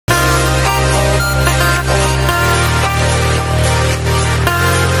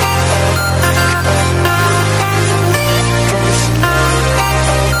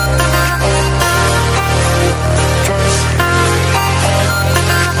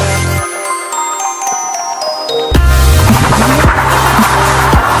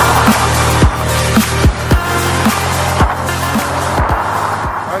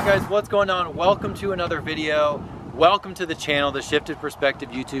what's going on? Welcome to another video. Welcome to the channel, the Shifted Perspective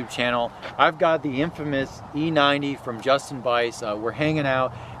YouTube channel. I've got the infamous E90 from Justin Bice. We're hanging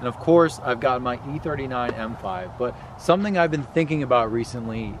out, and of course I've got my E39 M5. But something I've been thinking about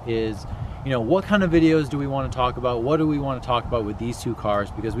recently is, what kind of videos do we want to talk about? What do we want to talk about with these two cars?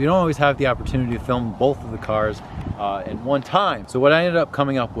 Because we don't always have the opportunity to film both of the cars at one time. So what I ended up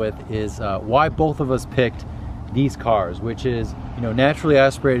coming up with is why both of us picked these cars, which is, naturally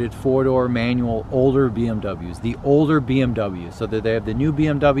aspirated four-door manual older BMWs, the older BMWs. So that they have the new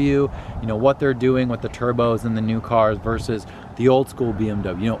BMW, what they're doing with the turbos and the new cars versus the old school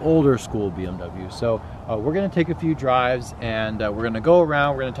BMW, older school BMW. So we're gonna take a few drives and we're gonna go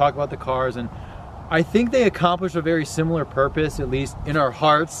around, we're gonna talk about the cars, and I think they accomplish a very similar purpose, at least in our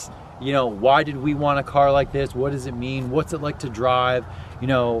hearts. Why did we want a car like this? What does it mean? What's it like to drive?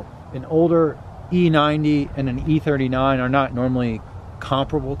 An older E90 and an E39 are not normally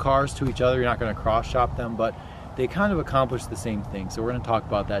comparable cars to each other. You're not going to cross shop them, but they kind of accomplish the same thing. So we're going to talk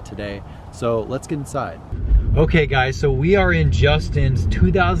about that today. So let's get inside. Okay guys, so we are in Justin's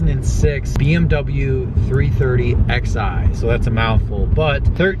 2006 BMW 330 Xi. So that's a mouthful, but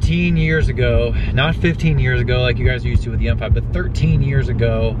 13 years ago, not 15 years ago like you guys are used to with the M5, but 13 years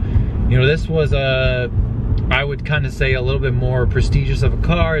ago, this was I would kind of say a little bit more prestigious of a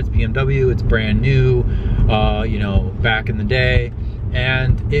car. It's BMW, it's brand new, back in the day.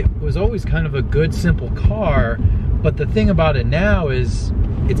 And it was always kind of a good, simple car. But the thing about it now is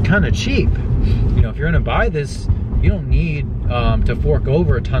it's kind of cheap. If you're gonna buy this, you don't need to fork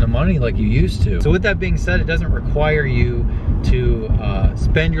over a ton of money like you used to. So with that being said, it doesn't require you to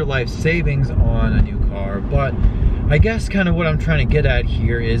spend your life savings on a new car. But I guess kind of what I'm trying to get at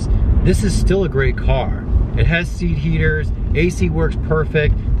here is this is still a great car. It has seat heaters, AC works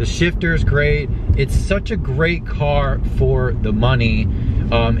perfect, the shifter's great. It's such a great car for the money.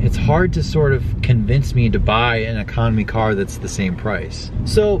 It's hard to sort of convince me to buy an economy car that's the same price.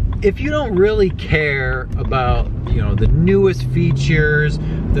 So if you don't really care about, the newest features,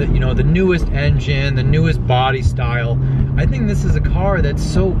 the newest engine, the newest body style, I think this is a car that's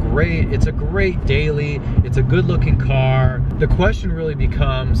so great. It's a great daily, it's a good looking car. The question really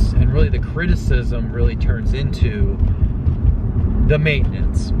becomes, and really the criticism really turns into the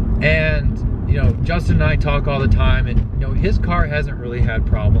maintenance. And Justin and I talk all the time, and his car hasn't really had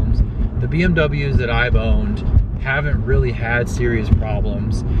problems. The BMWs that I've owned haven't really had serious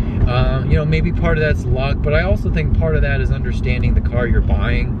problems. Maybe part of that's luck, but I also think part of that is understanding the car you're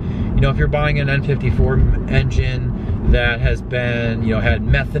buying. If you're buying an N54 engine that has been, had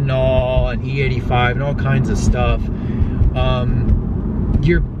methanol and E85 and all kinds of stuff,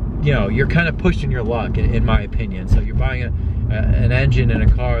 you're kind of pushing your luck, in my opinion. So you're buying an engine in a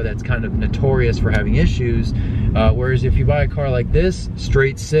car that's kind of notorious for having issues, whereas if you buy a car like this,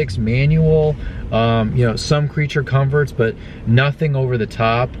 straight six manual, some creature comforts, but nothing over the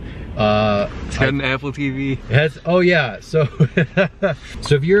top. It's got an Apple TV. Oh yeah, so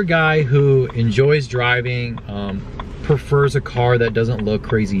so if you're a guy who enjoys driving, prefers a car that doesn't look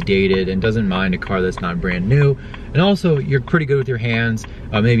crazy dated, and doesn't mind a car that's not brand new, and also you're pretty good with your hands,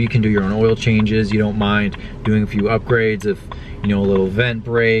 maybe you can do your own oil changes, you don't mind doing a few upgrades of a little vent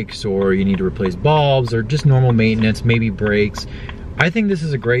brakes, or you need to replace bulbs, or just normal maintenance, maybe brakes. I think this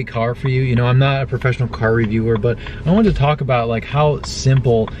is a great car for you. I'm not a professional car reviewer, but I wanted to talk about like how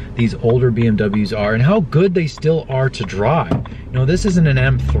simple these older BMWs are and how good they still are to drive. This isn't an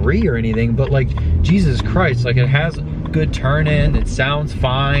M3 or anything, but like, Jesus Christ, like it has good turn-in, it sounds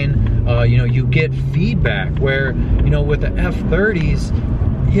fine. You get feedback where, with the F30s,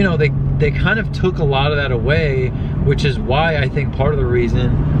 they kind of took a lot of that away, which is why I think part of the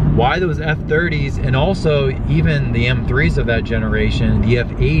reason why those F30s, and also even the M3s of that generation, the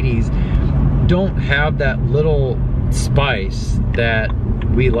F80s, don't have that little spice that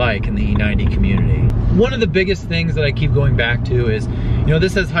we like in the E90 community. One of the biggest things that I keep going back to is,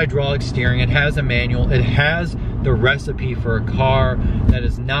 this has hydraulic steering, it has a manual, it has the recipe for a car that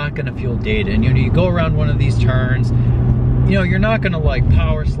is not gonna feel dated. And you go around one of these turns, you're not gonna like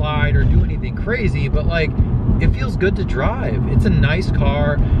power slide or do anything crazy, but like, it feels good to drive. It's a nice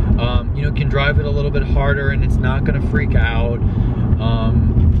car. Can drive it a little bit harder and it's not gonna freak out.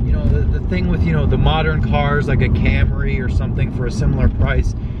 The thing with, the modern cars like a Camry or something for a similar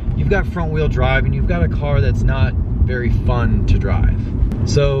price, you've got front wheel drive and you've got a car that's not very fun to drive.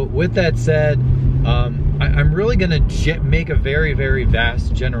 So with that said, I'm really gonna make a very, very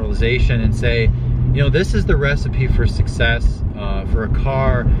vast generalization and say, this is the recipe for success. for a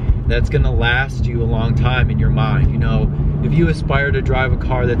car that's gonna last you a long time in your mind. You know, if you aspire to drive a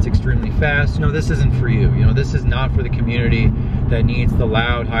car that's extremely fast, you know, this isn't for you. You know, this is not for the community that needs the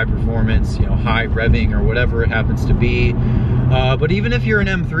loud, high performance, you know, high revving or whatever it happens to be. But even if you're an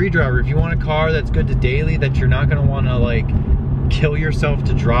M3 driver, if you want a car that's good to daily, that you're not gonna wanna like kill yourself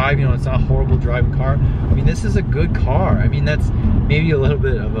to drive, you know, it's not a horrible driving car. I mean, this is a good car. I mean, that's maybe a little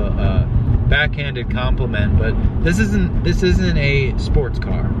bit of a backhanded compliment, but this isn't a sports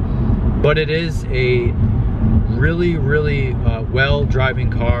car, but it is a really well driving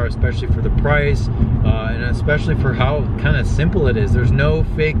car, especially for the price, and especially for how kind of simple it is. There's no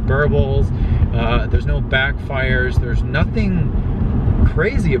fake burbles, there's no backfires, there's nothing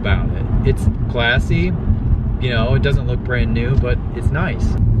crazy about it. It's classy, you know, it doesn't look brand new, but it's nice.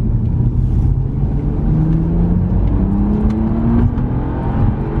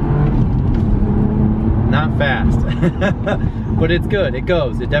 Not fast, but it's good. It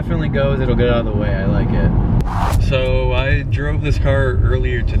goes. It definitely goes. It'll get out of the way. I like it. So I drove this car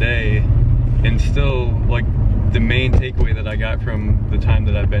earlier today, and still, like, the main takeaway that I got from the time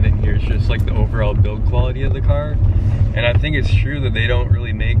that I've been in here is just like the overall build quality of the car. And I think it's true that they don't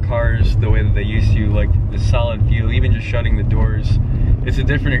really make cars the way that they used to, like the solid feel, even just shutting the doors. It's a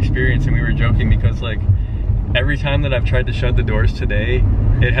different experience, and we were joking because like every time that I've tried to shut the doors today,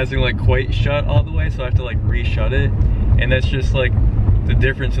 it hasn't like quite shut all the way, so I have to like re-shut it. And that's just like the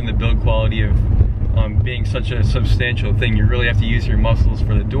difference in the build quality of being such a substantial thing. You really have to use your muscles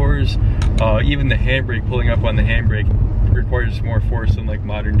for the doors. Even the handbrake, pulling up on the handbrake requires more force than like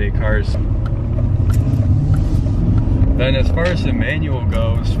modern day cars. Then as far as the manual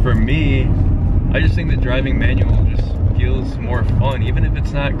goes, for me, I just think that driving manual just feels more fun, even if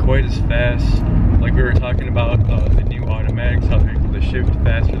it's not quite as fast. Like we were talking about the new automatics, how they're able to shift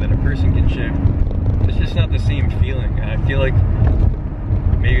faster than a person can shift. It's just not the same feeling. I feel like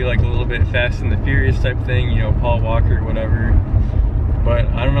maybe like a little bit Fast and the Furious type thing, you know, Paul Walker or whatever. But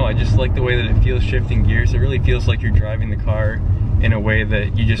I don't know, I just like the way that it feels shifting gears. It really feels like you're driving the car in a way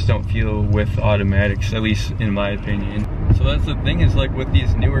that you just don't feel with automatics, at least in my opinion. So that's the thing, is like with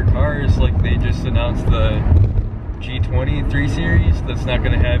these newer cars, like they just announced the G20 3 Series that's not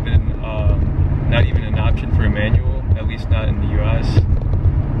going to have not even an option for a manual, at least not in the US.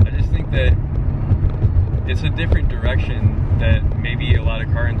 I just think that it's a different direction that maybe a lot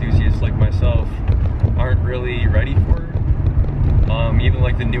of car enthusiasts like myself aren't really ready for. Even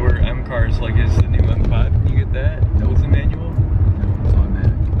like the newer M cars, like is the new M5, can you get that? That was a manual? No, it's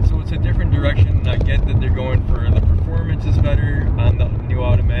automatic. So it's a different direction, and I get that they're going for the performance is better on the new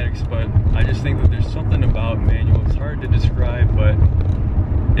automatics, but I just think that there's something about manual. It's hard to describe, but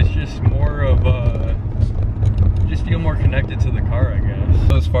it's just more of a, just feel more connected to the car, I guess.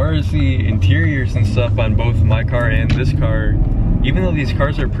 So as far as the interiors and stuff on both my car and this car, even though these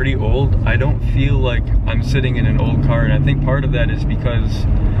cars are pretty old, I don't feel like I'm sitting in an old car, and I think part of that is because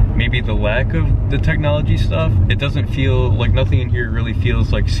maybe the lack of the technology stuff. It doesn't feel like, nothing in here really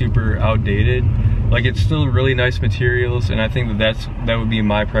feels like super outdated. Like it's still really nice materials, and I think that would be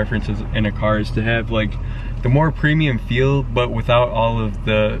my preference in a car, is to have like the more premium feel, but without all of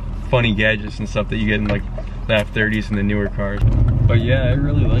the funny gadgets and stuff that you get in like the F30s and the newer cars. But yeah, I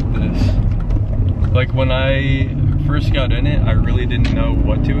really like this. Like when I first got in it, I really didn't know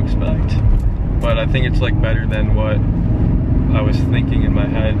what to expect, but I think it's like better than what I was thinking in my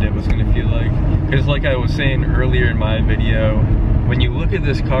head it was gonna feel like. Because like I was saying earlier in my video, when you look at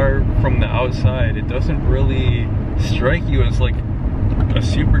this car from the outside, it doesn't really strike you as like a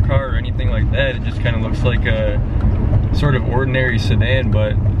supercar or anything like that. It just kind of looks like a sort of ordinary sedan,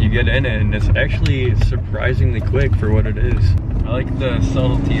 but you get in it and it's actually surprisingly quick for what it is. I like the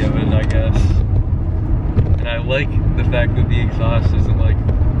subtlety of it, I guess. And I like the fact that the exhaust isn't like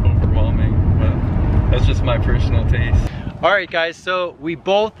overwhelming, but that's just my personal taste. All right guys, so we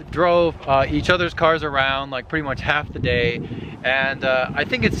both drove each other's cars around like pretty much half the day, and I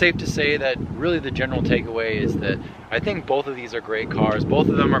think it's safe to say that really the general takeaway is that I think both of these are great cars. Both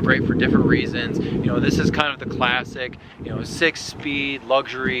of them are great for different reasons. You know, this is kind of the classic, you know, 6-speed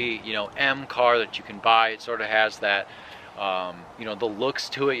luxury, you know, M car that you can buy. It sort of has that you know, the looks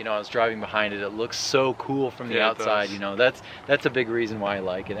to it. You know, I was driving behind it, it looks so cool from the outside. You know, that's a big reason why I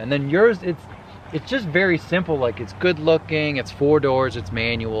like it. And then yours, it's just very simple. Like, it's good looking, it's 4 doors, it's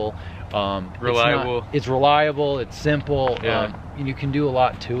manual, reliable. It's reliable, it's simple. Yeah. And you can do a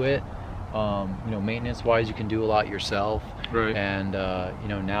lot to it. You know, maintenance wise, you can do a lot yourself. Right. And you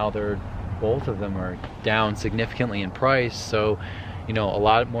know, now both of them are down significantly in price, so you know, a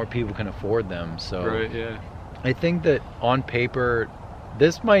lot more people can afford them. So right, yeah. I think that on paper,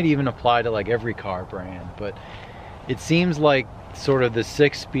 this might even apply to like every car brand, but it seems like sort of the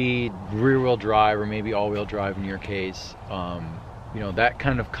 6-speed rear-wheel drive, or maybe all-wheel drive in your case, you know, that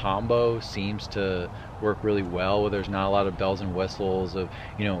kind of combo seems to work really well, where there's not a lot of bells and whistles of,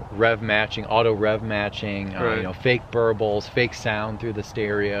 you know, rev matching, auto rev matching, you know, fake burbles, fake sound through the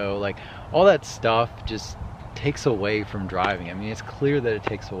stereo, like all that stuff just takes away from driving. I mean, it's clear that it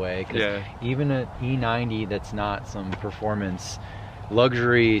takes away, because even an E90 that's not some performance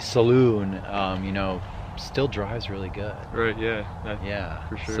luxury saloon, you know, still drives really good. Right,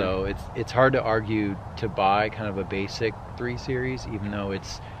 for sure. So it's hard to argue to buy kind of a basic 3 Series, even though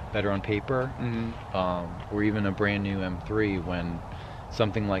it's better on paper, or even a brand new M3, when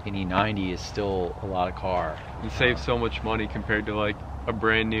something like an E90 is still a lot of car. And saves so much money compared to like a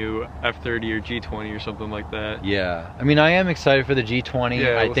brand new F30 or G20 or something like that. Yeah, I mean, I am excited for the G20.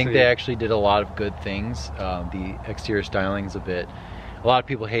 Yeah, I think they actually did a lot of good things. The exterior styling is a lot of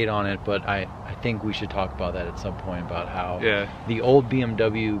people hate on it, but I think we should talk about that at some point, about how the old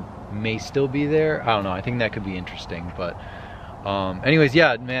BMW may still be there. I don't know, I think that could be interesting. But anyways,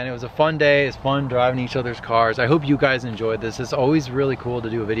 yeah, man, it was a fun day. It's fun driving each other's cars. I hope you guys enjoyed this. It's always really cool to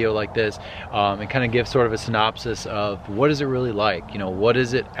do a video like this and kind of give sort of a synopsis of what is it really like, you know, what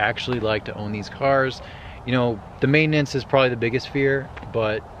is it actually like to own these cars. You know, the maintenance is probably the biggest fear,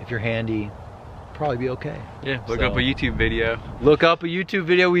 but if you're handy, probably be okay. Yeah, look up a YouTube video. Look up a YouTube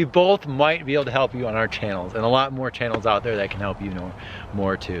video. We both might be able to help you on our channels, and a lot more channels out there that can help you know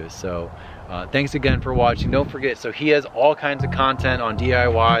more too. So thanks again for watching. Don't forget, so he has all kinds of content on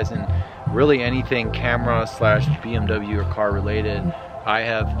DIYs and really anything camera / BMW or car related. I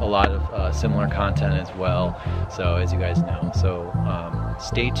have a lot of similar content as well, so as you guys know. So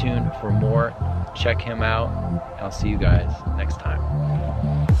stay tuned for more. Check him out. I'll see you guys next time.